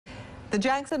The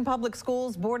Jackson Public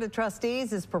Schools Board of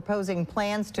Trustees is proposing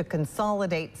plans to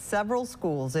consolidate several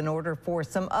schools in order for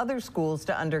some other schools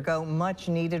to undergo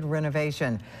much-needed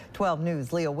renovation. 12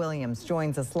 News' Leah Williams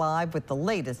joins us live with the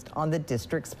latest on the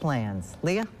district's plans.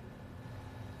 Leah?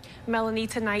 Melanie,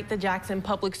 tonight the Jackson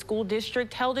Public School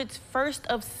District held its first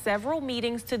of several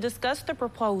meetings to discuss the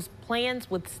proposed plans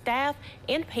with staff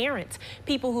and parents.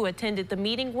 People who attended the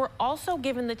meeting were also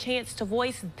given the chance to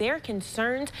voice their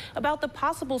concerns about the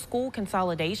possible school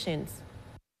consolidations.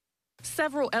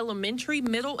 Several elementary,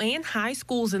 middle, and high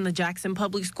schools in the Jackson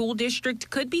Public School District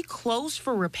could be closed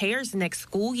for repairs next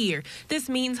school year. This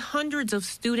means hundreds of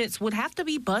students would have to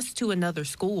be bused to another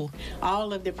school.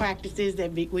 All of the practices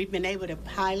that we've been able to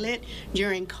pilot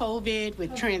during COVID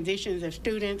with transitions of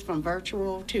students from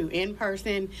virtual to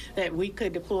in-person, that we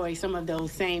could deploy some of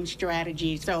those same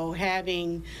strategies. So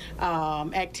having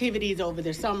activities over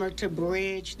the summer to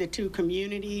bridge the two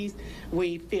communities,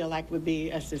 we feel like would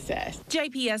be a success.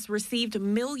 JPS received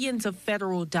millions of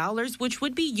federal dollars, which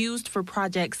would be used for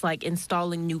projects like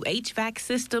installing new HVAC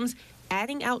systems,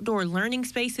 adding outdoor learning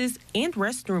spaces, and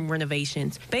restroom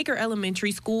renovations. Baker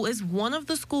Elementary School is one of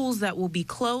the schools that will be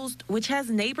closed, which has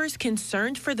neighbors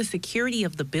concerned for the security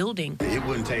of the building. It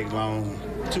wouldn't take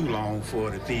too long for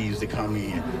the thieves to come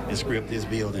in and strip this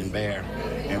building bare,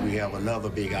 and we have another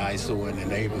big eyesore in the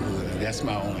neighborhood, and that's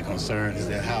my only concern, is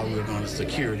that how we're going to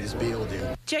secure this building.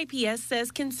 JPS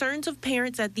says concerns of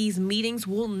parents at these meetings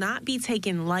will not be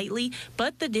taken lightly,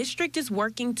 but the district is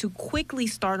working to quickly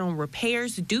start on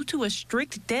repairs due to a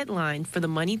strict deadline for the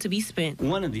money to be spent.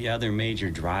 One of the other major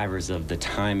drivers of the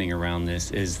timing around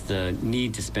this is the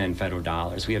need to spend federal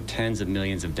dollars. We have tens of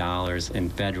millions of dollars in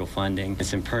federal funding.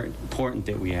 It's important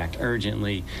that we act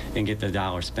urgently and get the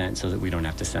dollars spent so that we don't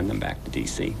have to send them back to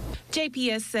D.C.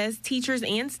 JPS says teachers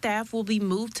and staff will be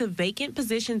moved to vacant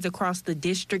positions across the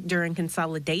district during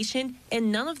consolidation,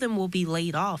 and none of them will be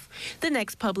laid off. The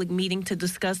next public meeting to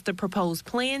discuss the proposed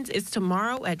plans is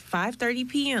tomorrow at 5:30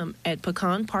 p.m. at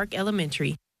Pecan Park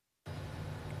Elementary.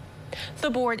 The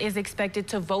board is expected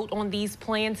to vote on these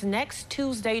plans next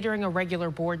Tuesday during a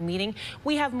regular board meeting.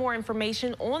 We have more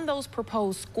information on those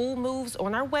proposed school moves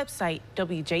on our website,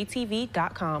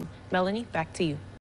 WJTV.com. Melanie, back to you.